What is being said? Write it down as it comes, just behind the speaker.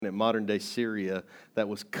at modern-day Syria that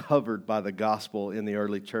was covered by the gospel in the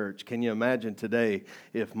early church. Can you imagine today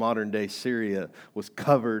if modern-day Syria was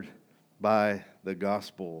covered by the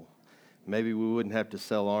gospel? Maybe we wouldn't have to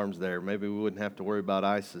sell arms there. Maybe we wouldn't have to worry about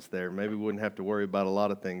ISIS there. Maybe we wouldn't have to worry about a lot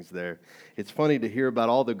of things there. It's funny to hear about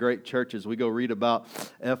all the great churches. We go read about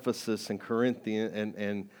Ephesus and Corinthian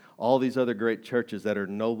and all these other great churches that are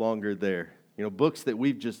no longer there. You know, books that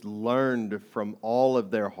we've just learned from all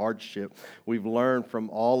of their hardship. We've learned from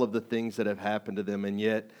all of the things that have happened to them, and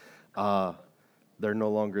yet they're no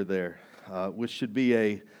longer there. Which should be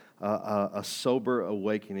a sober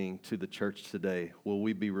awakening to the church today. Will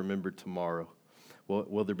we be remembered tomorrow?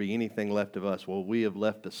 Will there be anything left of us? Will we have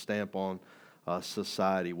left a stamp on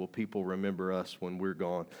society? Will people remember us when we're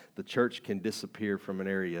gone? The church can disappear from an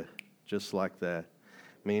area just like that.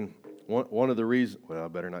 I mean, one of the reasons, well, I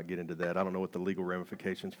better not get into that. I don't know what the legal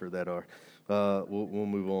ramifications for that are. We'll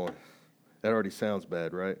move on. That already sounds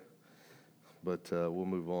bad, right? But we'll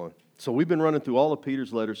move on. So we've been running through all of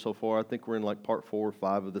Peter's letters so far. I think we're in like part 4 or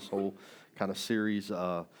 5 of this whole kind of series.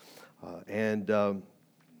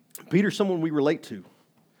 Peter's someone we relate to.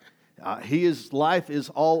 His life is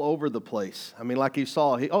all over the place. I mean, like you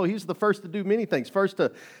saw, he's the first to do many things. First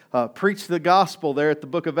to preach the gospel there at the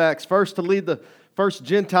book of Acts. First to lead the first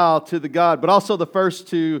Gentile to the God, but also the first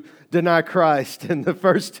to deny Christ and the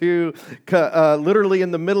first to literally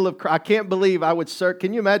in the middle of Christ. I can't believe I would serve.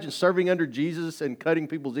 Can you imagine serving under Jesus and cutting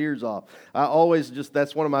people's ears off? I always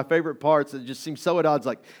that's one of my favorite parts. It just seems so at odds.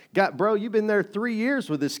 Like, God, bro, you've been there 3 years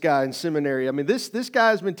with this guy in seminary. I mean, this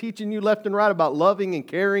guy's been teaching you left and right about loving and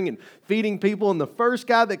caring and feeding people. And the first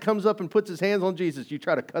guy that comes up and puts his hands on Jesus, you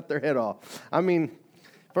try to cut their head off. I mean,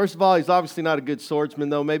 first of all, he's obviously not a good swordsman,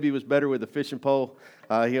 though. Maybe he was better with a fishing pole.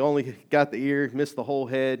 He only got the ear, missed the whole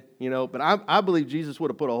head, you know. But I believe Jesus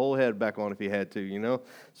would have put a whole head back on if he had to, you know.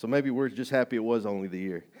 So maybe we're just happy it was only the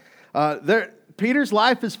ear. Peter's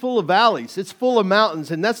life is full of valleys. It's full of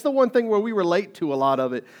mountains. And that's the one thing where we relate to a lot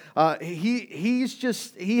of it. He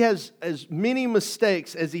has as many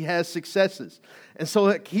mistakes as he has successes. And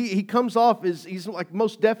so he comes off as he's like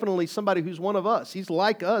most definitely somebody who's one of us. He's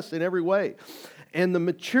like us in every way. And the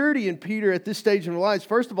maturity in Peter at this stage in his life,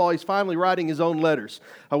 first of all, he's finally writing his own letters,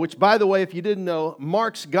 which, by the way, if you didn't know,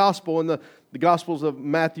 Mark's gospel in the Gospels of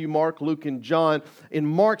Matthew, Mark, Luke, and John, in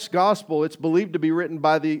Mark's gospel, it's believed to be written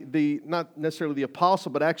by the not necessarily the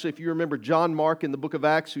apostle, but actually, if you remember John Mark in the book of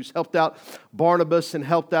Acts, who's helped out Barnabas and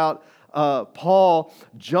helped out Paul,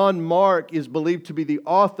 John Mark is believed to be the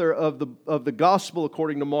author of the gospel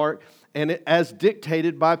according to Mark, and as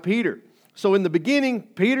dictated by Peter. So in the beginning,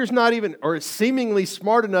 Peter's not even, or seemingly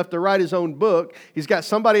smart enough to write his own book. He's got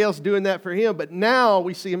somebody else doing that for him. But now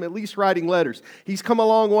we see him at least writing letters. He's come a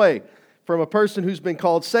long way from a person who's been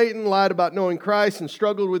called Satan, lied about knowing Christ, and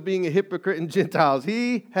struggled with being a hypocrite in Gentiles.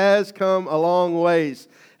 He has come a long ways,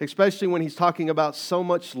 especially when he's talking about so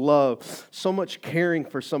much love, so much caring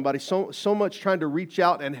for somebody, so much trying to reach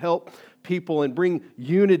out and help people and bring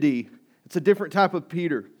unity. It's a different type of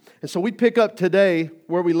Peter. And so we pick up today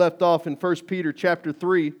where we left off in 1 Peter chapter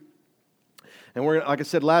 3. And we're, like I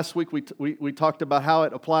said last week, we talked about how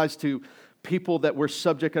it applies to people that we're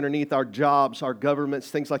subject underneath, our jobs, our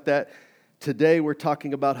governments, things like that. Today we're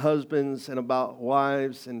talking about husbands and about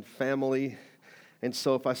wives and family. And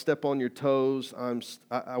so if I step on your toes,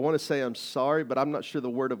 I want to say I'm sorry, but I'm not sure the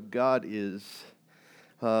Word of God is.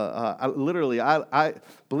 I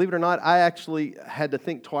believe it or not, I actually had to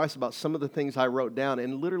think twice about some of the things I wrote down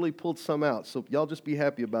and literally pulled some out. So y'all just be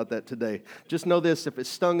happy about that today. Just know this, if it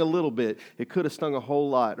stung a little bit, it could have stung a whole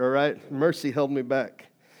lot, all right? Mercy held me back.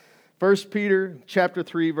 1 Peter chapter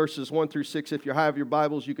 3, verses 1 through 6. If you have your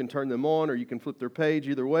Bibles, you can turn them on or you can flip their page,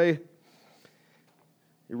 either way.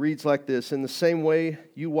 It reads like this: In the same way,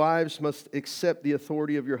 you wives must accept the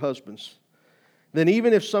authority of your husbands. Then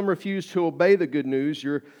even if some refuse to obey the good news,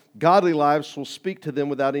 your godly lives will speak to them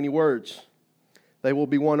without any words. They will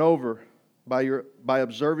be won over by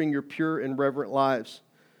observing your pure and reverent lives.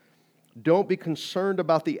 Don't be concerned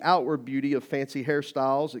about the outward beauty of fancy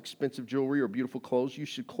hairstyles, expensive jewelry, or beautiful clothes. You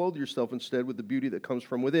should clothe yourself instead with the beauty that comes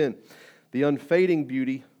from within, the unfading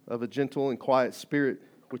beauty of a gentle and quiet spirit,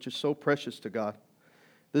 which is so precious to God.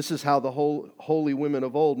 This is how the holy women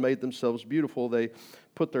of old made themselves beautiful. They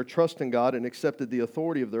put their trust in God and accepted the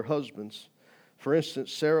authority of their husbands. For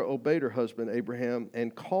instance, Sarah obeyed her husband Abraham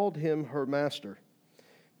and called him her master.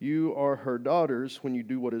 You are her daughters when you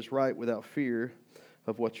do what is right without fear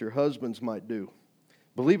of what your husbands might do.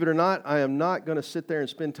 Believe it or not, I am not going to sit there and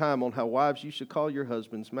spend time on how wives you should call your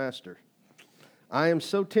husbands master. I am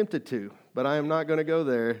so tempted to, but I am not going to go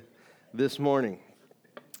there this morning.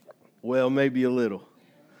 Well, maybe a little.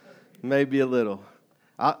 Maybe a little.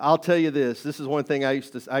 I'll tell you this. This is one thing I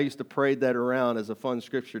used to parade that around as a fun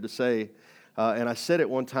scripture to say. And I said it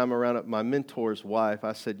one time around at my mentor's wife.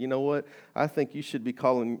 I said, you know what? I think you should be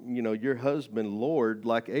calling, your husband Lord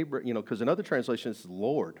like Abraham, because in other translations it's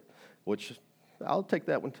Lord, which I'll take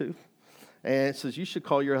that one too. And it says, you should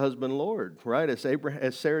call your husband Lord, right?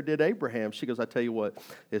 As Sarah did Abraham. She goes, I tell you what,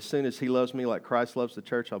 as soon as he loves me like Christ loves the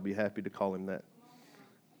church, I'll be happy to call him that.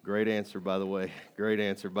 Great answer, by the way. Great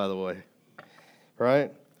answer, by the way.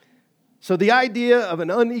 Right? So the idea of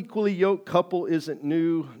an unequally yoked couple isn't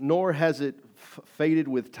new, nor has it faded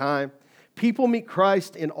with time. People meet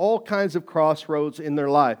Christ in all kinds of crossroads in their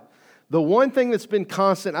life. The one thing that's been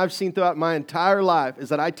constant I've seen throughout my entire life is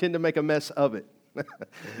that I tend to make a mess of it.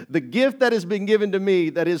 The gift that has been given to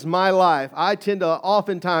me, that is my life, I tend to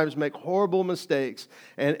oftentimes make horrible mistakes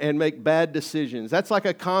and make bad decisions. That's like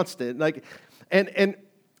a constant.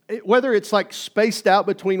 Whether it's like spaced out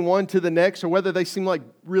between one to the next, or whether they seem like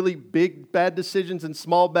really big bad decisions and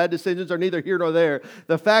small bad decisions, are neither here nor there.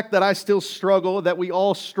 The fact that I still struggle, that we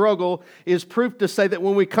all struggle, is proof to say that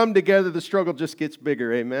when we come together, the struggle just gets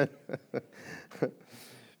bigger. Amen.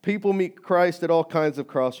 People meet Christ at all kinds of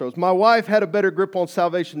crossroads. My wife had a better grip on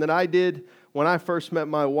salvation than I did. When I first met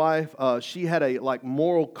my wife, she had a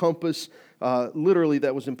moral compass, literally,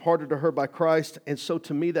 that was imparted to her by Christ. And so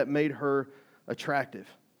to me, that made her attractive.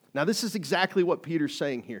 Now, this is exactly what Peter's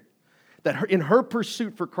saying here. That in her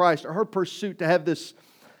pursuit for Christ, or her pursuit to have this,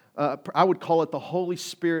 I would call it the Holy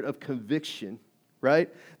Spirit of conviction,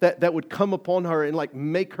 right? That would come upon her and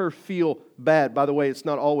make her feel bad. By the way, it's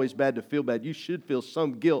not always bad to feel bad. You should feel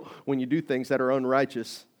some guilt when you do things that are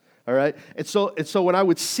unrighteous. All right? And so when I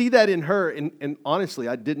would see that in her, and honestly,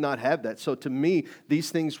 I did not have that. So to me,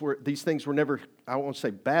 these things were never, I won't say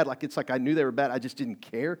bad, it's like I knew they were bad, I just didn't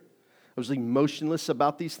care. I was emotionless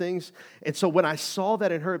about these things. And so when I saw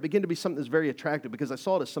that in her, it began to be something that's very attractive, because I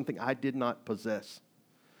saw it as something I did not possess.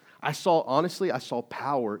 I saw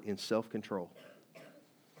power in self-control.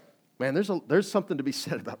 Man, there's something to be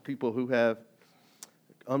said about people who have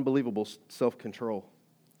unbelievable self-control,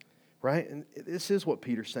 right? And this is what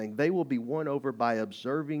Peter's saying. They will be won over by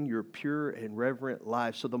observing your pure and reverent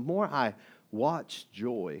life. So the more I watched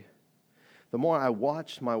Joy, the more I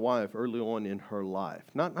watched my wife early on in her life,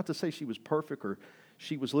 not to say she was perfect or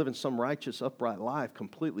she was living some righteous, upright life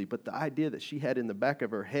completely, but the idea that she had in the back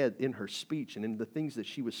of her head, in her speech and in the things that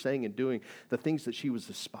she was saying and doing, the things that she was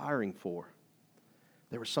aspiring for,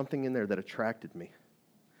 there was something in there that attracted me.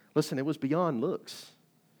 Listen, it was beyond looks.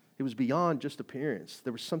 It was beyond just appearance.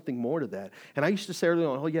 There was something more to that. And I used to say early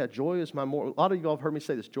on, oh yeah, joy is my moral. A lot of you all have heard me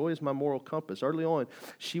say this. Joy is my moral compass. Early on,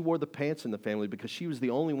 she wore the pants in the family because she was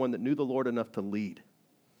the only one that knew the Lord enough to lead.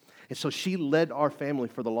 And so she led our family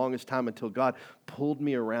for the longest time until God pulled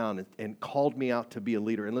me around and called me out to be a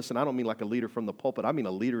leader. And listen, I don't mean like a leader from the pulpit. I mean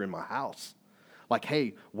a leader in my house. Like,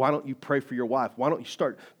 hey, why don't you pray for your wife? Why don't you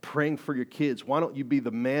start praying for your kids? Why don't you be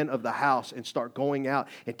the man of the house and start going out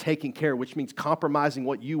and taking care, which means compromising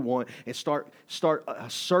what you want, and start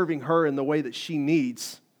serving her in the way that she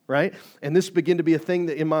needs, right? And this began to be a thing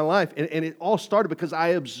that in my life. And it all started because I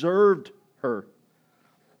observed her.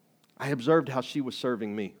 I observed how she was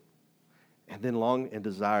serving me, and then longed and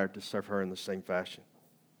desired to serve her in the same fashion,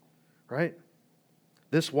 right?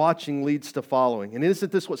 This watching leads to following. And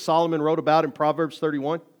isn't this what Solomon wrote about in Proverbs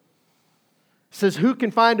 31? It says, who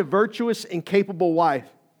can find a virtuous and capable wife?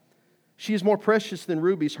 She is more precious than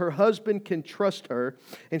rubies. Her husband can trust her,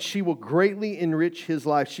 and she will greatly enrich his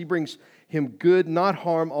life. She brings him good, not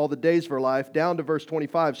harm, all the days of her life. Down to verse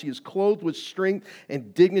 25. She is clothed with strength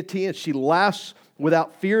and dignity, and she laughs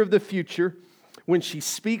without fear of the future. When she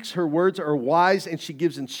speaks, her words are wise, and she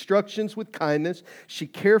gives instructions with kindness. She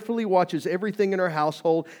carefully watches everything in her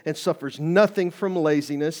household and suffers nothing from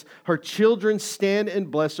laziness. Her children stand and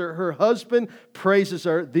bless her. Her husband praises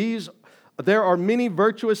her. There are many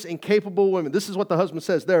virtuous and capable women. This is what the husband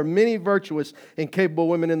says. There are many virtuous and capable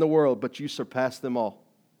women in the world, but you surpass them all.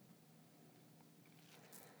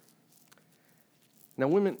 Now,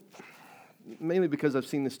 women, mainly because I've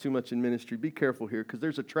seen this too much in ministry, be careful here, because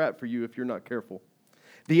there's a trap for you if you're not careful.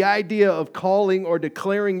 The idea of calling or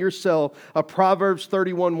declaring yourself a Proverbs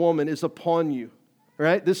 31 woman is upon you,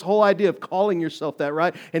 right? This whole idea of calling yourself that,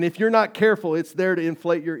 right? And if you're not careful, it's there to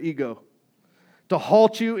inflate your ego, to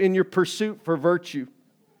halt you in your pursuit for virtue.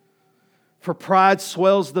 For pride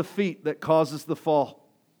swells the feet that causes the fall.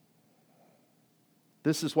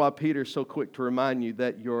 This is why Peter's so quick to remind you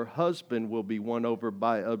that your husband will be won over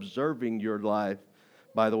by observing your life,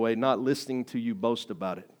 by the way, not listening to you boast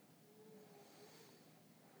about it.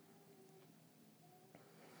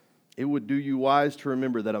 It would do you wise to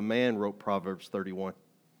remember that a man wrote Proverbs 31.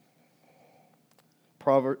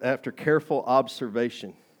 after careful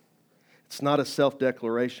observation. It's not a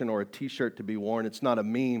self-declaration or a t-shirt to be worn. It's not a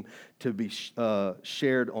meme to be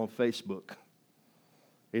shared on Facebook.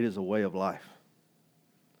 It is a way of life.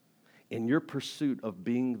 In your pursuit of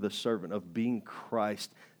being the servant, of being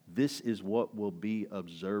Christ, this is what will be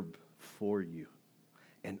observed for you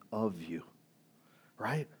and of you,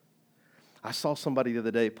 right? I saw somebody the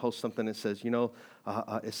other day post something that says,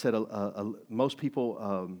 it said most people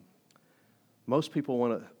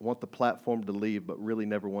want the platform to lead, but really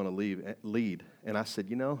never want to lead. And I said,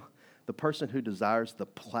 the person who desires the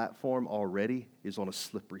platform already is on a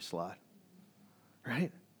slippery slide,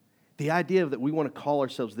 right? The idea that we want to call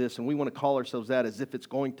ourselves this and we want to call ourselves that as if it's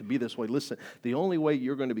going to be this way. Listen, the only way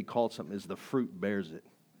you're going to be called something is the fruit bears it,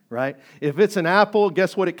 right? If it's an apple,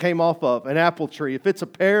 guess what it came off of? An apple tree. If it's a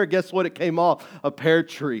pear, guess what it came off? A pear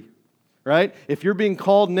tree, right? If you're being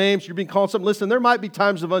called names, you're being called something. Listen, there might be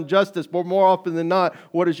times of injustice, but more often than not,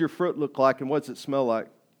 what does your fruit look like and what does it smell like?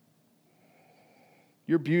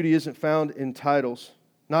 Your beauty isn't found in titles,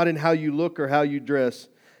 not in how you look or how you dress.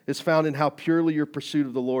 It's found in how purely your pursuit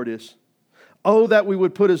of the Lord is. Oh, that we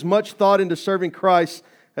would put as much thought into serving Christ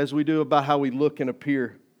as we do about how we look and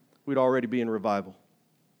appear. We'd already be in revival.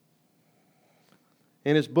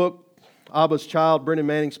 In his book, Abba's Child, Brennan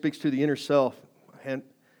Manning speaks to the inner self. And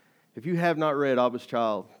if you have not read Abba's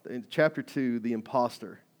Child, in chapter 2, The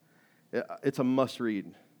Imposter, it's a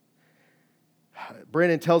must-read.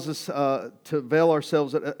 Brandon tells us to veil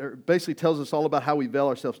ourselves, or basically tells us all about how we veil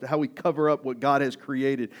ourselves, how we cover up what God has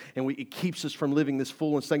created, and it keeps us from living this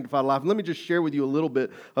full and sanctified life. Let me just share with you a little bit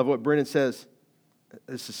of what Brandon says.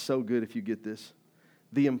 This is so good if you get this.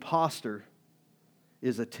 The imposter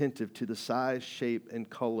is attentive to the size, shape, and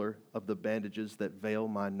color of the bandages that veil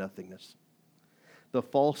my nothingness. The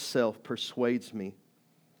false self persuades me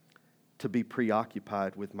to be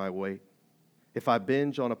preoccupied with my weight. If I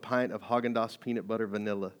binge on a pint of Haagen-Dazs peanut butter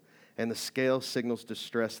vanilla and the scale signals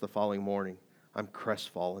distress the following morning, I'm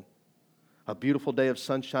crestfallen. A beautiful day of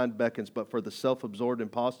sunshine beckons, but for the self-absorbed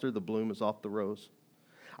imposter, the bloom is off the rose.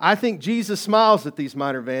 I think Jesus smiles at these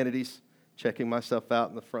minor vanities, checking myself out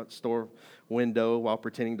in the front store window while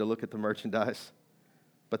pretending to look at the merchandise.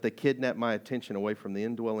 But they kidnap my attention away from the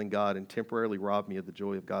indwelling God and temporarily rob me of the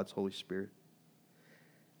joy of God's Holy Spirit.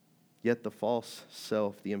 Yet the false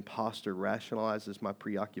self, the imposter, rationalizes my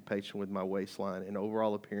preoccupation with my waistline and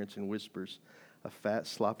overall appearance and whispers, a fat,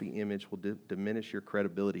 sloppy image will diminish your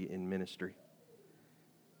credibility in ministry.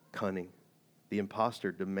 Cunning. The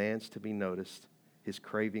imposter demands to be noticed. His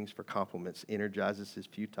cravings for compliments energizes his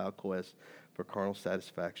futile quest for carnal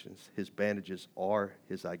satisfactions. His bandages are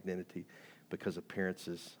his identity because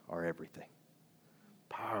appearances are everything.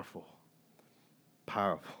 Powerful.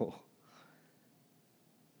 Powerful.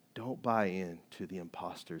 Don't buy into the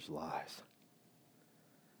imposter's lies.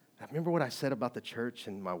 I remember what I said about the church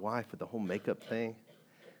and my wife with the whole makeup thing.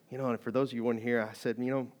 And for those of you who weren't here, I said,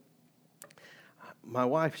 my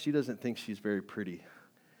wife, she doesn't think she's very pretty.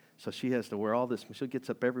 So she has to wear all this. She gets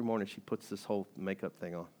up every morning, she puts this whole makeup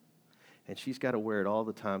thing on. And she's got to wear it all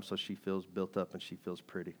the time so she feels built up and she feels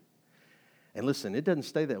pretty. And listen, it doesn't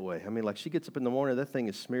stay that way. She gets up in the morning, that thing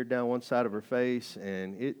is smeared down one side of her face,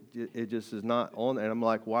 and it just is not on. And I'm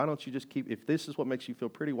like, why don't you just if this is what makes you feel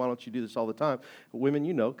pretty, why don't you do this all the time? Women,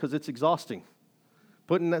 because it's exhausting.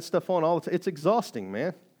 Putting that stuff on all the time, it's exhausting,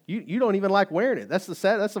 man. You don't even like wearing it. That's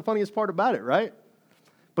the funniest part about it, right?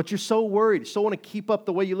 But you're so worried, so want to keep up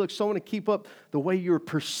the way you look, so want to keep up the way you're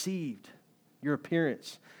perceived, your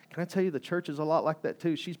appearance. Can I tell you, the church is a lot like that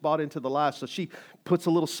too. She's bought into the lie, so she puts a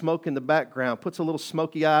little smoke in the background, puts a little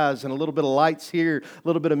smoky eyes and a little bit of lights here, a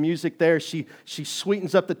little bit of music there. She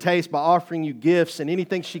sweetens up the taste by offering you gifts and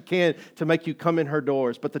anything she can to make you come in her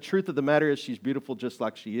doors. But the truth of the matter is she's beautiful just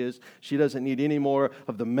like she is. She doesn't need any more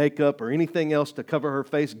of the makeup or anything else to cover her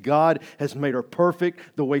face. God has made her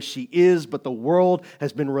perfect the way she is, but the world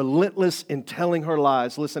has been relentless in telling her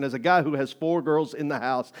lies. Listen, as a guy who has 4 girls in the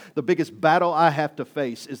house, the biggest battle I have to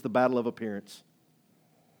face is the battle of appearance.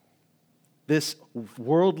 This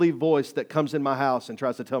worldly voice that comes in my house and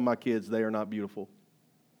tries to tell my kids they are not beautiful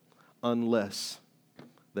unless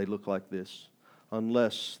they look like this,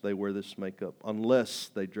 unless they wear this makeup, unless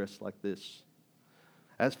they dress like this.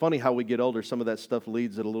 It's funny how we get older, some of that stuff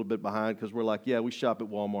leads it a little bit behind because we're like, yeah, we shop at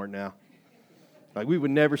Walmart now. Like we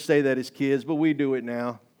would never say that as kids, but we do it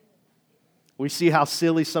now. We see how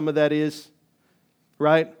silly some of that is,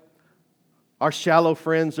 right? Our shallow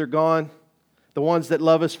friends are gone. The ones that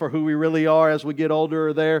love us for who we really are as we get older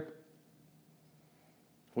are there.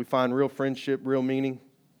 We find real friendship, real meaning.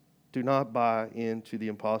 Do not buy into the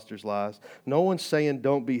imposter's lies. No one's saying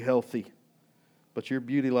don't be healthy. But your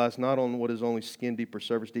beauty lies not on what is only skin deep or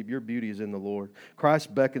surface deep. Your beauty is in the Lord.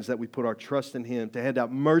 Christ beckons that we put our trust in Him to hand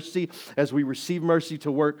out mercy as we receive mercy,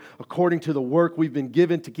 to work according to the work we've been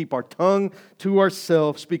given, to keep our tongue to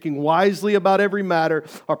ourselves, speaking wisely about every matter.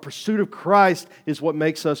 Our pursuit of Christ is what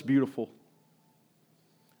makes us beautiful.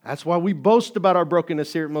 That's why we boast about our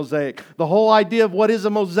brokenness here at Mosaic. The whole idea of what is a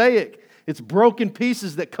mosaic, it's broken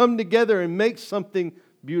pieces that come together and make something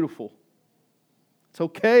beautiful. It's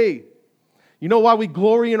okay. You know why we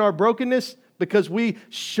glory in our brokenness? Because we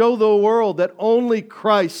show the world that only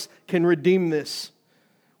Christ can redeem this.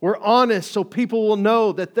 We're honest so people will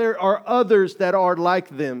know that there are others that are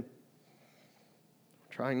like them.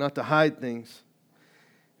 Trying not to hide things.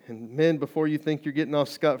 And men, before you think you're getting off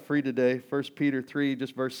scot-free today, 1 Peter 3,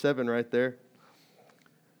 just verse 7 right there.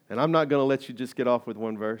 And I'm not going to let you just get off with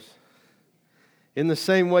one verse. In the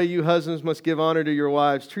same way, you husbands must give honor to your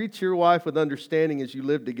wives. Treat your wife with understanding as you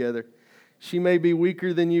live together. She may be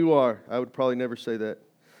weaker than you are. I would probably never say that.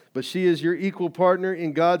 But she is your equal partner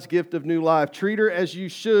in God's gift of new life. Treat her as you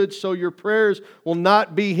should so your prayers will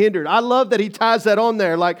not be hindered. I love that he ties that on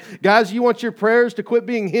there. Like, guys, you want your prayers to quit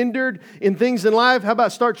being hindered in things in life? How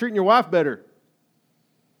about start treating your wife better?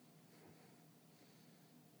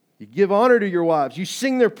 You give honor to your wives. You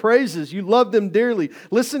sing their praises. You love them dearly.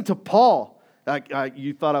 Listen to Paul.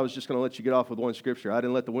 You thought I was just going to let you get off with one scripture. I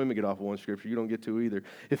didn't let the women get off with one scripture. You don't get to either.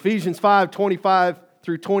 Ephesians 5:25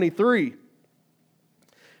 through 23.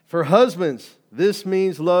 For husbands, this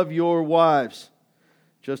means love your wives,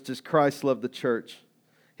 just as Christ loved the church.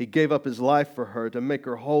 He gave up His life for her to make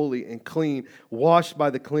her holy and clean, washed by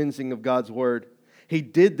the cleansing of God's word. He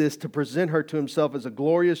did this to present her to Himself as a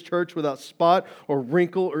glorious church without spot or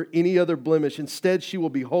wrinkle or any other blemish. Instead, she will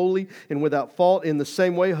be holy and without fault. In the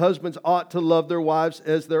same way, husbands ought to love their wives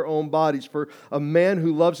as their own bodies. For a man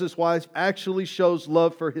who loves his wife actually shows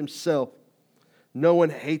love for himself. No one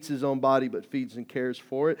hates his own body but feeds and cares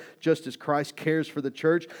for it, just as Christ cares for the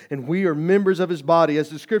church, and we are members of His body. As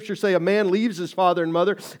the Scriptures say, a man leaves his father and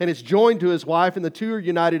mother and is joined to his wife, and the two are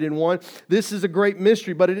united in one. This is a great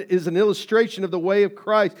mystery, but it is an illustration of the way of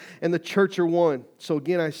Christ, and the church are one. So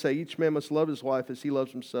again I say, each man must love his wife as he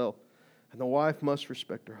loves himself, and the wife must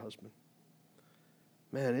respect her husband.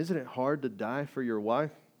 Man, isn't it hard to die for your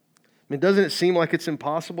wife? I mean, doesn't it seem like it's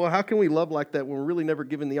impossible? How can we love like that when we're really never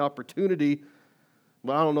given the opportunity?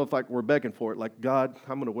 Well, I don't know if we're begging for it. Like, God,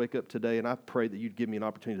 I'm going to wake up today and I pray that You'd give me an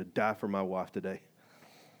opportunity to die for my wife today.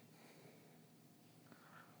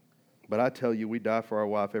 But I tell you, we die for our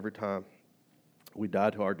wife every time. We die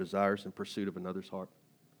to our desires in pursuit of another's heart.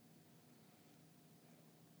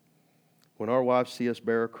 When our wives see us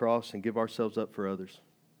bear a cross and give ourselves up for others,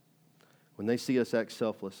 when they see us act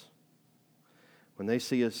selfless, when they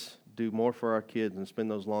see us do more for our kids and spend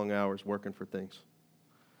those long hours working for things,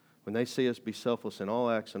 when they see us be selfless in all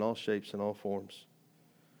acts, in all shapes, in all forms,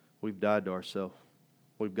 we've died to ourselves.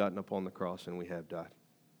 We've gotten up on the cross and we have died.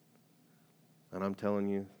 And I'm telling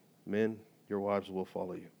you, men, your wives will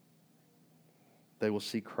follow you. They will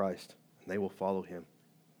see Christ and they will follow Him.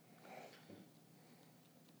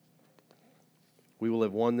 We will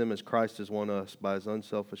have won them as Christ has won us by His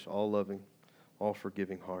unselfish, all-loving,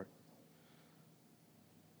 all-forgiving heart.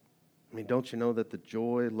 I mean, don't you know that the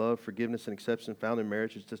joy, love, forgiveness, and acceptance found in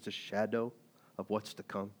marriage is just a shadow of what's to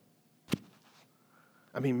come?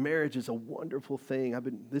 I mean, marriage is a wonderful thing.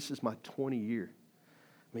 This is my 20th year.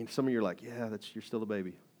 I mean, some of you are like, yeah, you're still a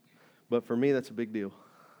baby. But for me, that's a big deal.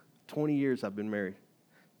 20 years I've been married.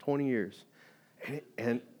 20 years.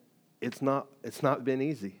 And it's not been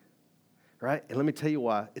easy. Right? And let me tell you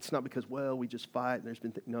why. It's not because, well, we just fight and there's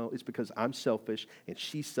been... No, it's because I'm selfish and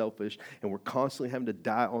she's selfish and we're constantly having to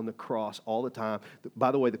die on the cross all the time. By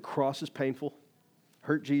the way, the cross is painful.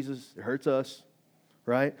 Hurt Jesus. It hurts us.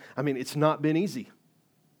 Right? I mean, it's not been easy.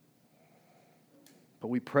 But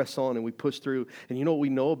we press on and we push through. And you know what we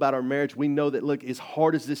know about our marriage? We know that, look, as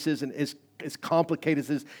hard as this is and as complicated as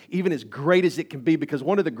this, even as great as it can be, because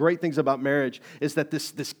one of the great things about marriage is that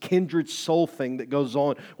this kindred soul thing that goes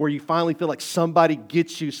on where you finally feel like somebody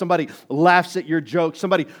gets you, somebody laughs at your jokes,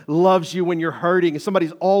 somebody loves you when you're hurting, and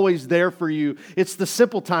somebody's always there for you. It's the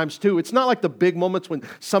simple times too. It's not like the big moments when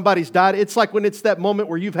somebody's died. It's like when it's that moment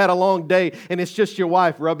where you've had a long day and it's just your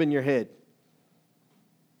wife rubbing your head.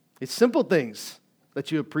 It's simple things that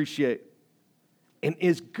you appreciate. And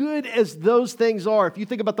as good as those things are, if you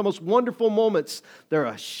think about the most wonderful moments, they're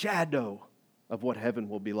a shadow of what heaven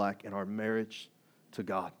will be like in our marriage to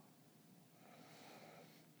God.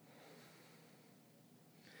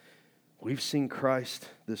 We've seen Christ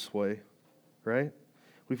this way, right?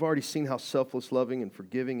 We've already seen how selfless, loving, and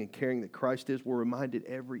forgiving and caring that Christ is. We're reminded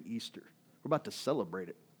every Easter. We're about to celebrate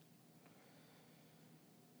it.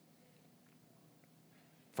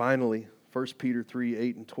 Finally, 1 Peter 3,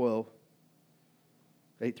 8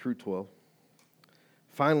 through 12.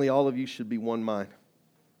 Finally, all of you should be one mind.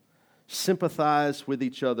 Sympathize with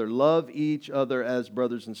each other. Love each other as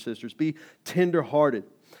brothers and sisters. Be tender-hearted.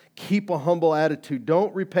 Keep a humble attitude.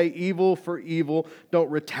 Don't repay evil for evil. Don't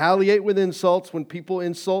retaliate with insults when people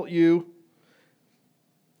insult you.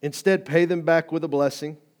 Instead, pay them back with a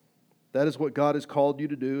blessing. That is what God has called you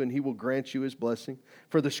to do, and He will grant you His blessing.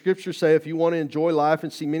 For the Scriptures say, if you want to enjoy life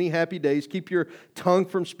and see many happy days, keep your tongue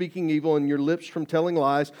from speaking evil and your lips from telling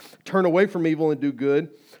lies. Turn away from evil and do good.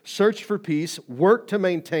 Search for peace. Work to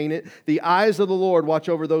maintain it. The eyes of the Lord watch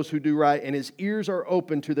over those who do right, and His ears are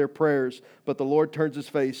open to their prayers. But the Lord turns His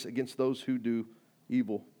face against those who do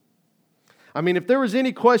evil. I mean, if there was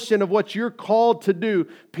any question of what you're called to do,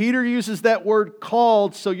 Peter uses that word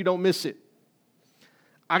called so you don't miss it.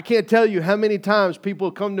 I can't tell you how many times people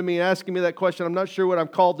come to me asking me that question. I'm not sure what I'm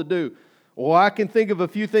called to do. Well, I can think of a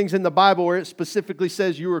few things in the Bible where it specifically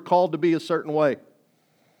says you were called to be a certain way.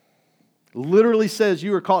 Literally says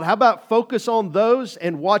you were called. How about focus on those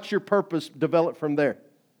and watch your purpose develop from there?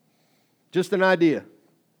 Just an idea.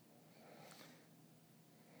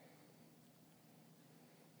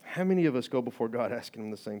 How many of us go before God asking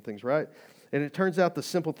Him the same things, right? And it turns out the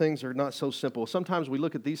simple things are not so simple. Sometimes we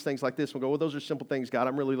look at these things like this and go, well, those are simple things, God.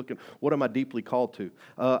 I'm really looking, what am I deeply called to?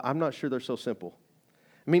 I'm not sure they're so simple.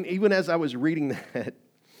 I mean, even as I was reading that,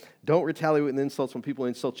 don't retaliate with insults when people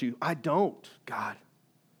insult you. I don't, God.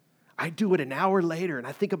 I do it an hour later, and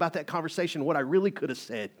I think about that conversation, what I really could have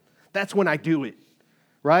said. That's when I do it,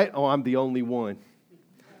 right? Oh, I'm the only one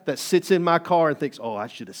that sits in my car and thinks, oh, I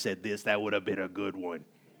should have said this. That would have been a good one,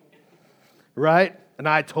 right? And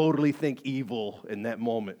I totally think evil in that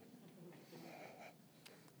moment.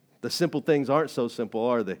 The simple things aren't so simple,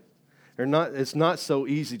 are they? It's not so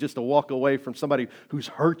easy just to walk away from somebody who's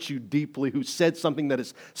hurt you deeply, who said something that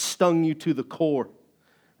has stung you to the core,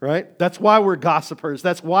 right? That's why we're gossipers.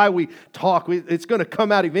 That's why we talk. It's going to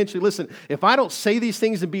come out eventually. Listen, if I don't say these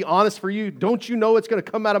things and be honest for you, don't you know it's going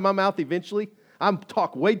to come out of my mouth eventually? I'm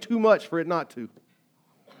talk way too much for it not to.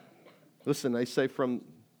 Listen, they say from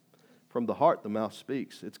the heart, the mouth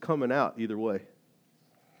speaks. It's coming out either way.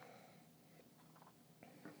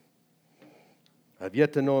 I've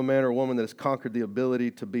yet to know a man or woman that has conquered the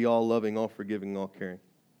ability to be all loving, all forgiving, all caring,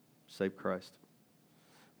 save Christ.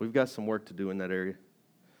 We've got some work to do in that area.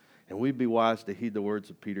 And we'd be wise to heed the words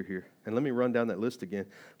of Peter here. And let me run down that list again.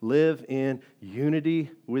 Live in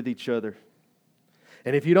unity with each other.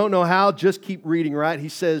 And if you don't know how, just keep reading, right? He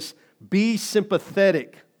says, be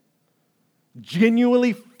sympathetic.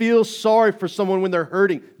 Genuinely feel sorry for someone when they're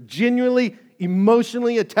hurting. Genuinely,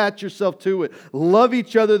 emotionally attach yourself to it. Love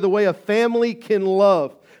each other the way a family can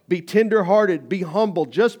love. Be tenderhearted. Be humble.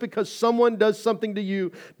 Just because someone does something to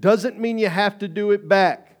you doesn't mean you have to do it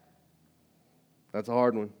back. That's a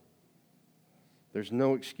hard one. There's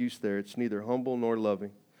no excuse there. It's neither humble nor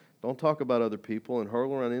loving. Don't talk about other people and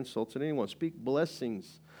hurl around insults at anyone. Speak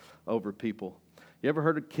blessings over people. You ever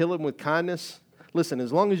heard of kill them with kindness? Listen,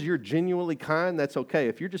 as long as you're genuinely kind, that's okay.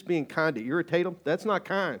 If you're just being kind to irritate them, that's not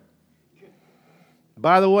kind.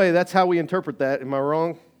 By the way, that's how we interpret that. Am I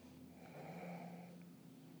wrong?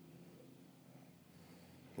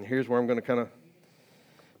 And here's where I'm going to kind of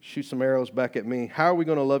shoot some arrows back at me. How are we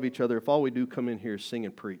going to love each other if all we do come in here is sing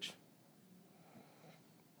and preach?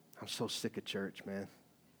 I'm so sick of church, man.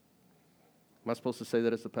 Am I supposed to say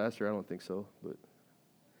that as a pastor? I don't think so, but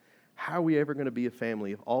how are we ever going to be a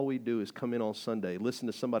family if all we do is come in on Sunday, listen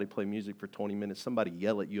to somebody play music for 20 minutes, somebody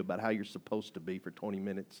yell at you about how you're supposed to be for 20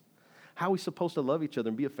 minutes? How are we supposed to love each other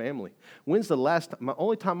and be a family? When's the last time?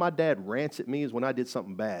 Only time my dad rants at me is when I did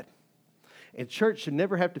something bad. And church should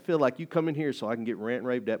never have to feel like you come in here so I can get rant and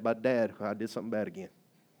raved at by dad when I did something bad again.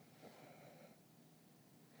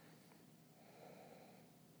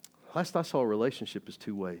 Last I saw, a relationship is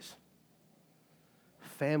two ways.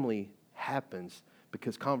 Family happens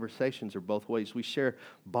because conversations are both ways. We share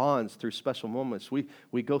bonds through special moments. We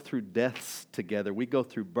go through deaths together. We go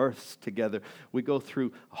through births together. We go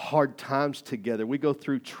through hard times together. We go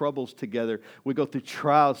through troubles together. We go through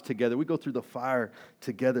trials together. We go through the fire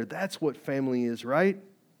together. That's what family is, right?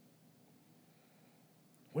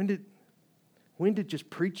 When did just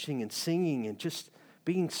preaching and singing and just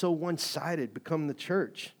being so one-sided become the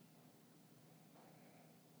church?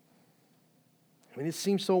 I mean, it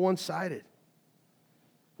seems so one-sided.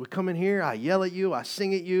 We come in here, I yell at you, I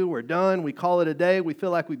sing at you, we're done, we call it a day, we feel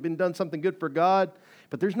like we've been done something good for God,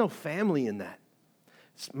 but there's no family in that.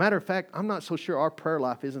 As a matter of fact, I'm not so sure our prayer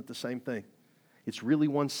life isn't the same thing. It's really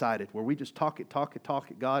one-sided, where we just talk at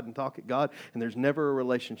God, and there's never a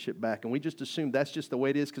relationship back. And we just assume that's just the way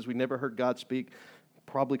it is because we never heard God speak.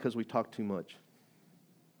 Probably because we talk too much.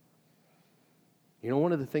 You know,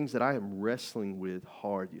 one of the things that I am wrestling with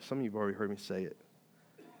hard, some of you have already heard me say it.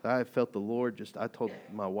 I have felt the Lord I told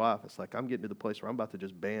my wife, it's like I'm getting to the place where I'm about to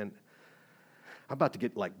just ban. I'm about to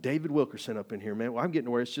get like David Wilkerson up in here, man. Well, I'm getting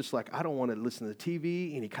to where it's just like I don't want to listen to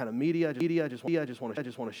TV, any kind of media. I just want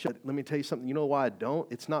to shut. Let me tell you something. You know why I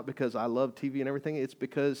don't? It's not because I love TV and everything. It's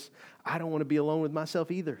because I don't want to be alone with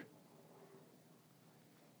myself either.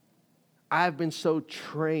 I've been so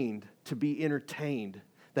trained to be entertained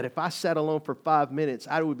that if I sat alone for 5 minutes,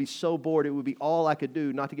 I would be so bored it would be all I could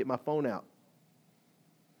do not to get my phone out.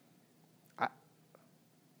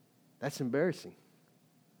 That's embarrassing.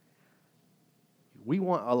 We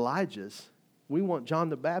want Elijahs. We want John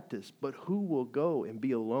the Baptist. But who will go and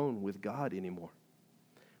be alone with God anymore?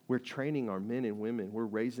 We're training our men and women. We're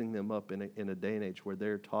raising them up in a day and age where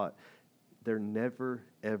they're taught they're never,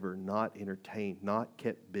 ever not entertained, not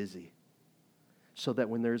kept busy. So that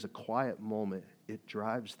when there's a quiet moment, it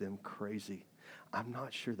drives them crazy. I'm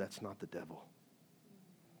not sure that's not the devil.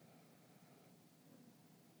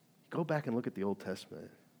 Go back and look at the Old Testament.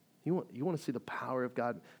 You want to see the power of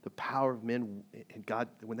God, the power of men and God,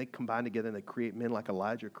 when they combine together and they create men like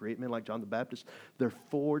Elijah, create men like John the Baptist, they're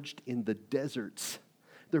forged in the deserts.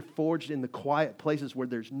 They're forged in the quiet places where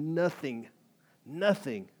there's nothing.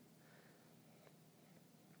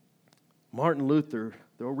 Martin Luther,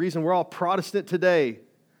 the reason we're all Protestant today,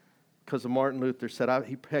 because of Martin Luther said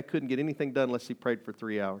he couldn't get anything done unless he prayed for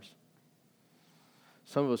 3 hours.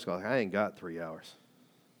 Some of us go, I ain't got 3 hours.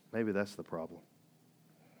 Maybe that's the problem.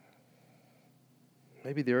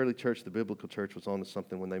 Maybe the early church, the biblical church, was onto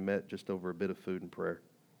something when they met just over a bit of food and prayer.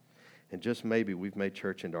 And just maybe we've made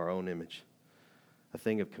church into our own image, a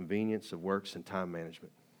thing of convenience, of works, and time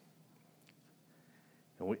management.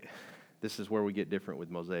 And this is where we get different with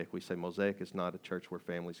Mosaic. We say Mosaic is not a church where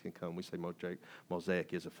families can come. We say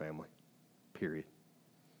Mosaic is a family, period.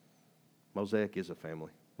 Mosaic is a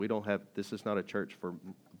family. This is not a church for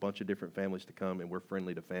a bunch of different families to come and we're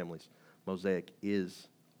friendly to families. Mosaic is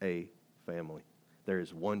a family. There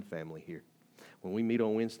is one family here. When we meet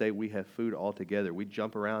on Wednesday, we have food all together. We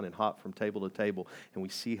jump around and hop from table to table, and we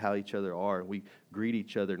see how each other are. And we greet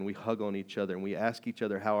each other, and we hug on each other, and we ask each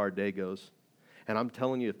other how our day goes. And I'm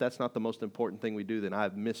telling you, if that's not the most important thing we do, then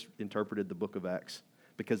I've misinterpreted the book of Acts,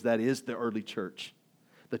 because that is the early church.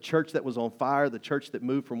 The church that was on fire, the church that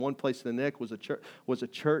moved from one place to the next was a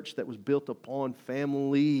church that was built upon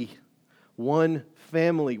family. One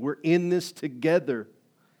family. We're in this together.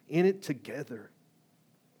 In it together.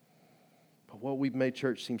 But what we've made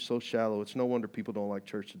church seem so shallow. It's no wonder people don't like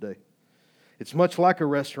church today. It's much like a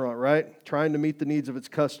restaurant, right? Trying to meet the needs of its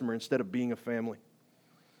customer instead of being a family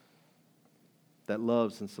that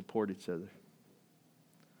loves and supports each other.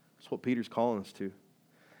 That's what Peter's calling us to.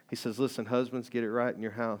 He says, listen, husbands, get it right in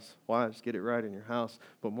your house. Wives, get it right in your house.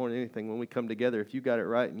 But more than anything, when we come together, if you got it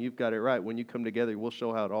right and you've got it right, when you come together, we'll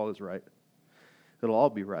show how it all is right. It'll all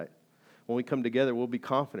be right. When we come together, we'll be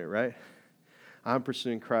confident, right? I'm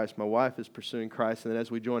pursuing Christ. My wife is pursuing Christ. And then as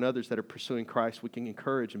we join others that are pursuing Christ, we can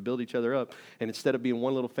encourage and build each other up. And instead of being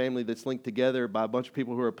one little family that's linked together by a bunch of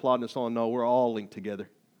people who are applauding us on, no, we're all linked together.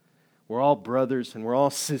 We're all brothers and we're all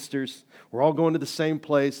sisters. We're all going to the same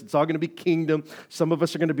place. It's all going to be kingdom. Some of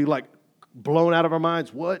us are going to be like blown out of our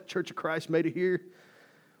minds. What? Church of Christ made it here?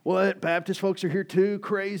 What? Baptist folks are here too?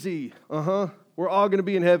 Crazy. We're all going to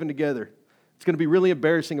be in heaven together. It's going to be really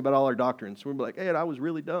embarrassing about all our doctrines. We're going to be like, hey, I was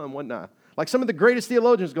really dumb, wasn't I? Like some of the greatest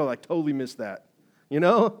theologians go, I totally missed that. You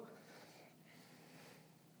know?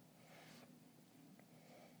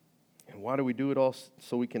 And why do we do it all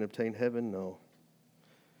so we can obtain heaven? No.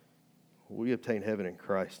 We obtain heaven in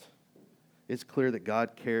Christ. It's clear that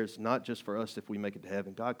God cares not just for us if we make it to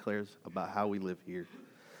heaven. God cares about how we live here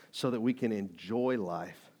so that we can enjoy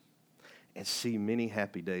life and see many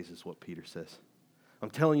happy days is what Peter says. I'm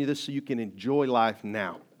telling you this so you can enjoy life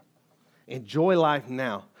now. Enjoy life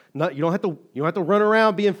now. You don't have to run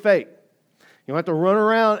around being fake. You don't have to run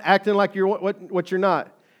around acting like you're what you're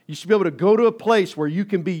not. You should be able to go to a place where you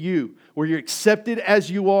can be you, where you're accepted as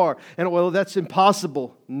you are. And well, that's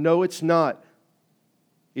impossible. No, it's not.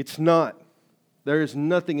 It's not. There is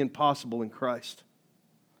nothing impossible in Christ.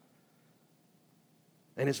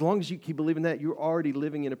 And as long as you keep believing that, you're already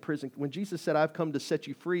living in a prison. When Jesus said, I've come to set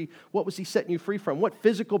you free, what was he setting you free from? What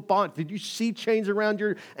physical bond? Did you see chains around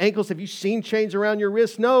your ankles? Have you seen chains around your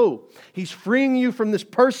wrists? No. He's freeing you from this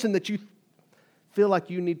person that you feel like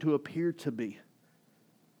you need to appear to be.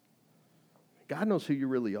 God knows who you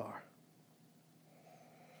really are.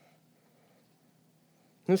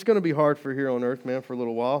 And it's going to be hard for here on earth, man, for a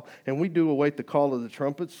little while. And we do await the call of the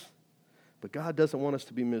trumpets. But God doesn't want us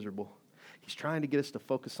to be miserable. He's trying to get us to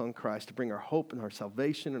focus on Christ, to bring our hope and our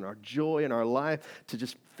salvation and our joy and our life, to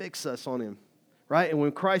just fix us on Him, right? And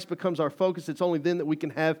when Christ becomes our focus, it's only then that we can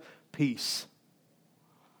have peace.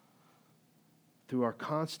 Through our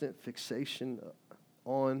constant fixation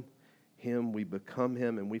on Him, we become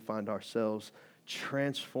Him, and we find ourselves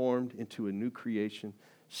transformed into a new creation,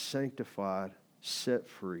 sanctified, set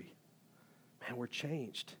free. Man, we're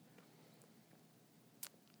changed.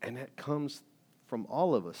 And that comes from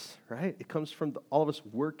all of us, right? It comes from all of us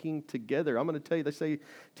working together. I'm going to tell you, they say it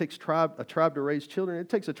takes a tribe to raise children. It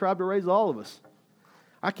takes a tribe to raise all of us.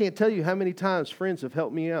 I can't tell you how many times friends have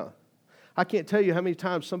helped me out. I can't tell you how many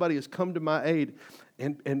times somebody has come to my aid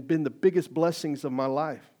and been the biggest blessings of my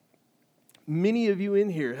life. Many of you in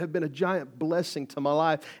here have been a giant blessing to my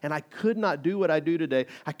life, and I could not do what I do today.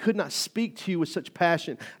 I could not speak to you with such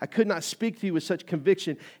passion. I could not speak to you with such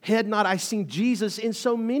conviction had not I seen Jesus in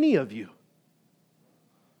so many of you.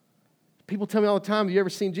 People tell me all the time, have you ever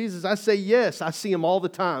seen Jesus? I say yes, I see Him all the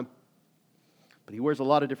time. But He wears a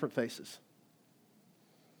lot of different faces.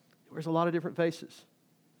 He wears a lot of different faces.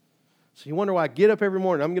 So you wonder why I get up every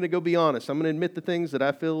morning. I'm going to go be honest. I'm going to admit the things that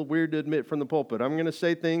I feel weird to admit from the pulpit. I'm going to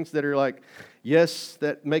say things that are like, yes,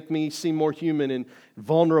 that make me seem more human and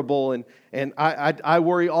vulnerable. And I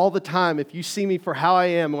worry all the time if you see me for how I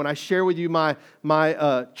am. When I share with you my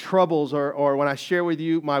troubles or when I share with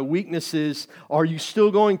you my weaknesses, are you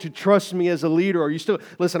still going to trust me as a leader? Are you still...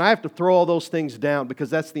 Listen, I have to throw all those things down because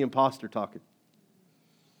that's the imposter talking.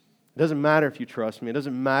 It doesn't matter if you trust me. It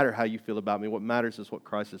doesn't matter how you feel about me. What matters is what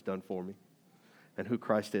Christ has done for me and who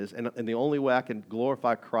Christ is. And the only way I can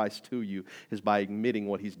glorify Christ to you is by admitting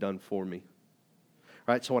what He's done for me.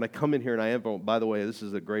 All right, so when I come in here and I am, by the way, this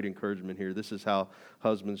is a great encouragement here. This is how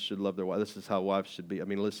husbands should love their wives. This is how wives should be. I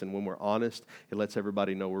mean, listen, when we're honest, it lets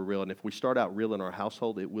everybody know we're real. And if we start out real in our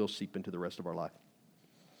household, it will seep into the rest of our life.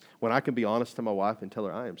 When I can be honest to my wife and tell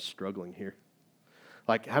her, I am struggling here.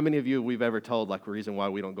 Like, how many of you we've ever told, like, the reason why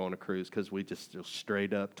we don't go on a cruise? Because we just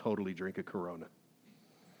straight up totally drink a Corona.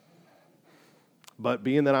 But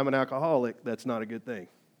being that I'm an alcoholic, that's not a good thing.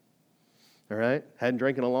 All right? Hadn't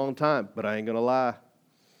drank in a long time, but I ain't going to lie.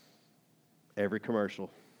 Every commercial.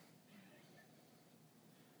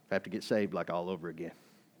 I have to get saved like all over again.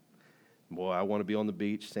 Boy, I want to be on the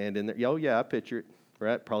beach, sand in there. Oh, yeah, I picture it.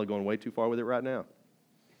 Right? Probably going way too far with it right now.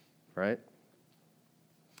 Right?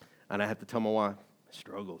 And I have to tell my wife,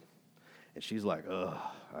 struggled. And she's like, ugh,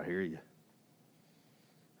 I hear you.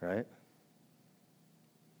 Right?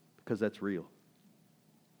 Because that's real.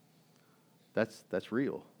 That's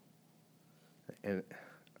real. And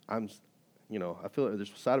I feel like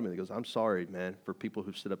there's a side of me that goes, I'm sorry, man, for people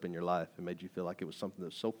who've stood up in your life and made you feel like it was something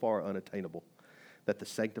that's so far unattainable, that the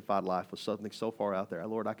sanctified life was something so far out there.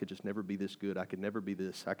 Lord, I could just never be this good. I could never be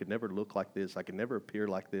this. I could never look like this. I could never appear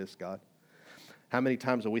like this, God. How many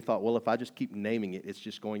times have we thought, well, if I just keep naming it, it's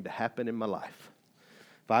just going to happen in my life.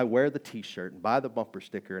 If I wear the t-shirt and buy the bumper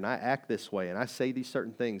sticker and I act this way and I say these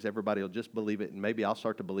certain things, everybody will just believe it and maybe I'll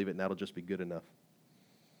start to believe it and that'll just be good enough.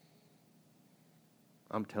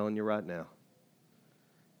 I'm telling you right now,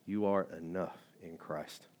 you are enough in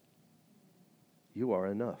Christ. You are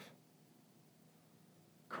enough.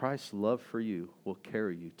 Christ's love for you will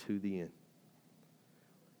carry you to the end.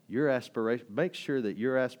 Your aspiration, make sure that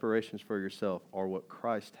your aspirations for yourself are what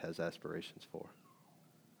Christ has aspirations for.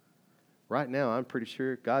 Right now, I'm pretty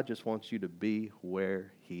sure God just wants you to be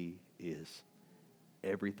where He is.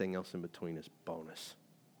 Everything else in between is bonus.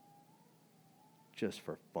 Just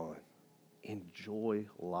for fun. Enjoy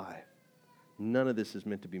life. None of this is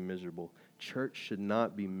meant to be miserable. Church should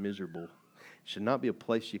not be miserable. It should not be a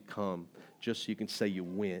place you come just so you can say you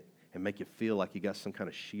went and make you feel like you got some kind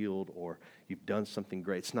of shield or you've done something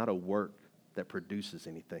great. It's not a work that produces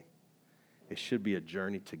anything. It should be a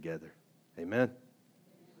journey together. Amen?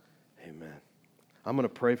 Amen. I'm going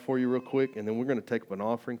to pray for you real quick, and then we're going to take up an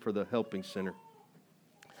offering for the Helping Center.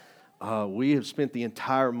 We have spent the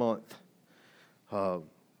entire month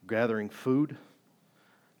gathering food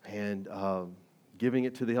and giving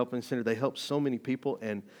it to the Helping Center. They help so many people,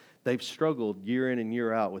 and they've struggled year in and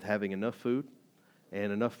year out with having enough food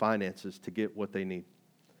and enough finances to get what they need.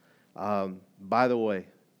 By the way,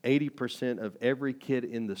 80% of every kid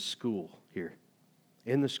in the school here,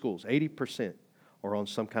 in the schools, 80% are on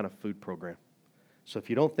some kind of food program. So if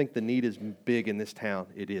you don't think the need is big in this town,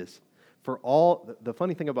 it is. For all, the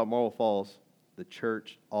funny thing about Marble Falls, the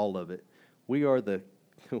church, all of it, we are the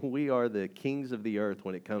kings of the earth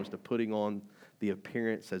when it comes to putting on the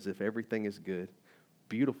appearance as if everything is good.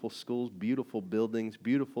 Beautiful schools, beautiful buildings,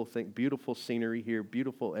 beautiful scenery here,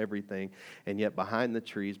 beautiful everything. And yet behind the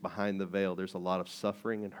trees, behind the veil, there's a lot of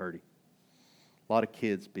suffering and hurting. A lot of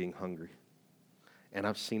kids being hungry. And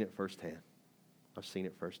I've seen it firsthand. I've seen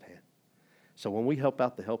it firsthand. So when we help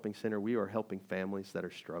out the Helping Center, we are helping families that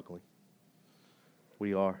are struggling.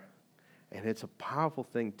 We are. And it's a powerful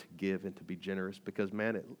thing to give and to be generous because,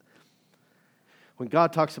 man, when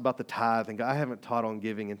God talks about the tithe, and I haven't taught on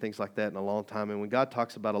giving and things like that in a long time, and when God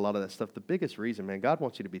talks about a lot of that stuff, the biggest reason, man, God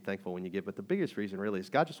wants you to be thankful when you give, but the biggest reason really is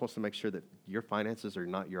God just wants to make sure that your finances are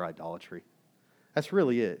not your idolatry. That's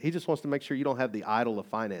really it. He just wants to make sure you don't have the idol of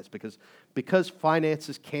finance because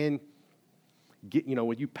finances can get,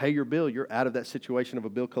 when you pay your bill, you're out of that situation of a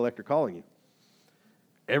bill collector calling you.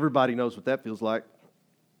 Everybody knows what that feels like.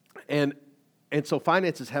 And so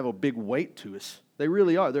finances have a big weight to us. They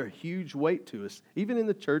really are. They're a huge weight to us. Even in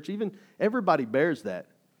the church, even everybody bears that.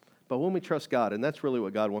 But when we trust God, and that's really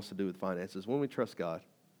what God wants to do with finances, when we trust God,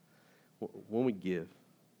 when we give,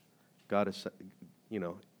 God is,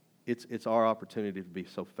 it's our opportunity to be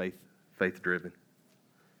so faith-driven.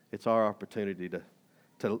 It's our opportunity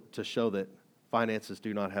to show that finances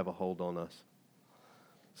do not have a hold on us.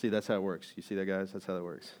 See, that's how it works. You see that, guys? That's how it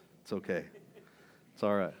works. It's okay. It's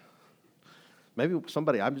all right. Maybe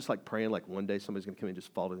I'm just like praying like one day somebody's going to come in and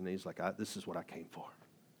just fall to their knees like, this is what I came for,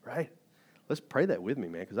 right? Let's pray that with me,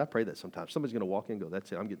 man, because I pray that sometimes. Somebody's going to walk in and go,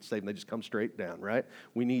 that's it, I'm getting saved, and they just come straight down, right?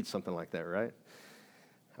 We need something like that, right?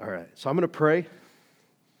 All right, so I'm going to pray,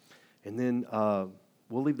 and then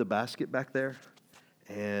we'll leave the basket back there,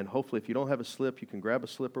 and hopefully if you don't have a slip, you can grab a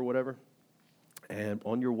slip or whatever, and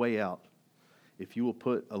on your way out, if you will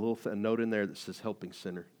put a note in there that says Helping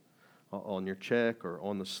Center on your check or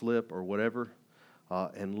on the slip or whatever,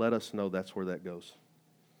 and let us know that's where that goes.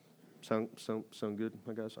 Sound good,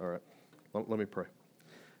 my guys? All right. Let me pray.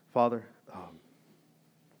 Father,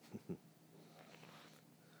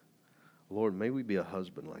 Lord, may we be a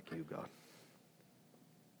husband like you, God.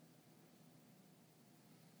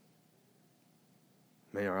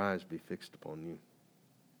 May our eyes be fixed upon you.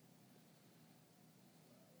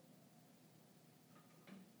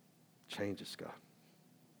 Change us, God.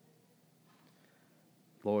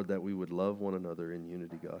 Lord, that we would love one another in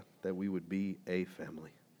unity, God. That we would be a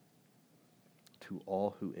family. To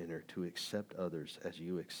all who enter, to accept others as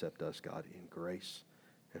you accept us, God, in grace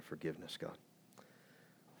and forgiveness, God.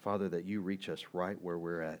 Father, that you reach us right where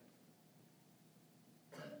we're at.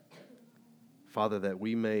 Father, that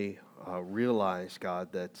we may realize,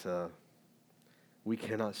 God, that we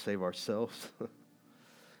cannot save ourselves.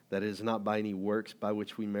 That it is not by any works by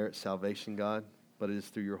which we merit salvation, God, but it is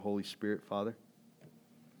through your Holy Spirit, Father.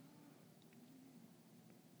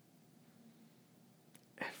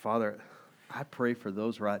 And Father, I pray for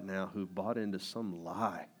those right now who bought into some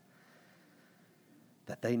lie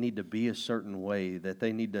that they need to be a certain way, that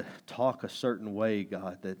they need to talk a certain way,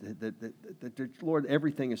 God, that Lord,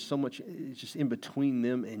 everything is so much, it's just in between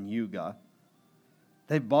them and you, God.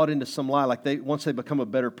 They've bought into some lie, like once they become a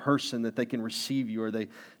better person, that they can receive you, or they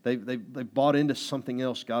bought into something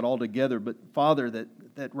else, God, altogether. But Father,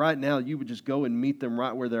 that right now you would just go and meet them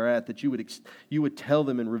right where they're at, that you would tell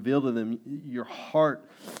them and reveal to them your heart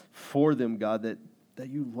for them, God, that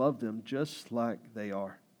you love them just like they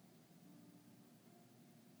are,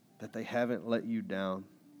 that they haven't let you down,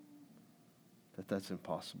 that's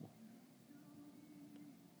impossible.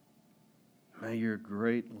 May your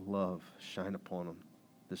great love shine upon them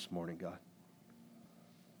this morning, God.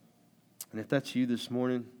 And if that's you this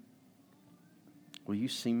morning, will you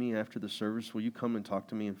see me after the service? Will you come and talk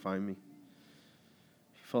to me and find me?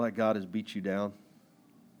 If you feel like God has beat you down,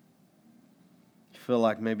 you feel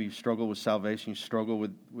like maybe you struggle with salvation, you struggle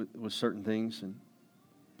with certain things and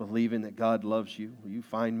believing that God loves you, will you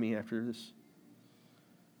find me after this?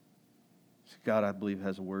 God, I believe,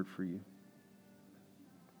 has a word for you.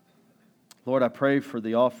 Lord, I pray for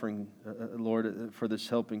the offering, Lord, for this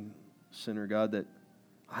Helping Center, God, that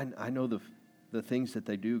I know the things that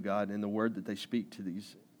they do, God, and the word that they speak to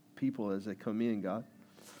these people as they come in, God.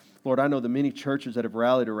 Lord, I know the many churches that have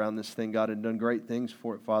rallied around this thing, God, and done great things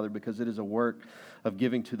for it, Father, because it is a work of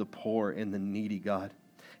giving to the poor and the needy, God.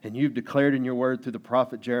 And you've declared in your word through the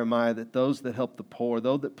prophet Jeremiah that those that help the poor,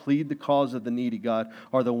 those that plead the cause of the needy, God,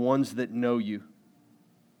 are the ones that know you.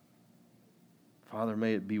 Father,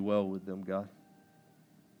 may it be well with them, God.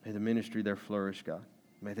 May the ministry there flourish, God.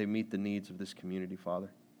 May they meet the needs of this community,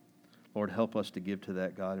 Father. Lord, help us to give to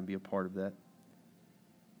that, God, and be a part of that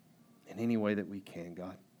in any way that we can,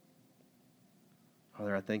 God.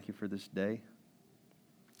 Father, I thank you for this day.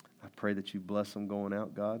 I pray that you bless them going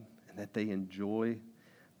out, God, and that they enjoy,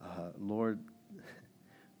 Lord,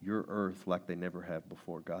 your earth like they never have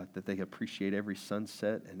before, God, that they appreciate every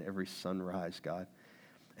sunset and every sunrise, God,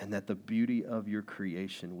 and that the beauty of your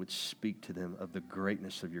creation would speak to them of the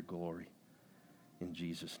greatness of your glory. In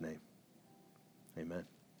Jesus' name, Amen.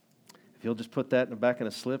 If you'll just put that in the back of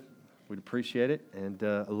a slip, we'd appreciate it. And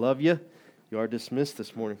I love you. You are dismissed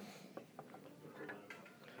this morning.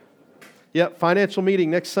 Yep, financial meeting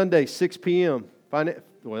next Sunday, 6 p.m.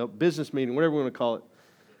 Business meeting, whatever we want to call it.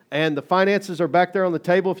 And the finances are back there on the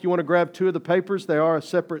table. If you want to grab 2 of the papers, they are a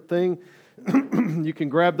separate thing. You can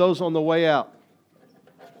grab those on the way out.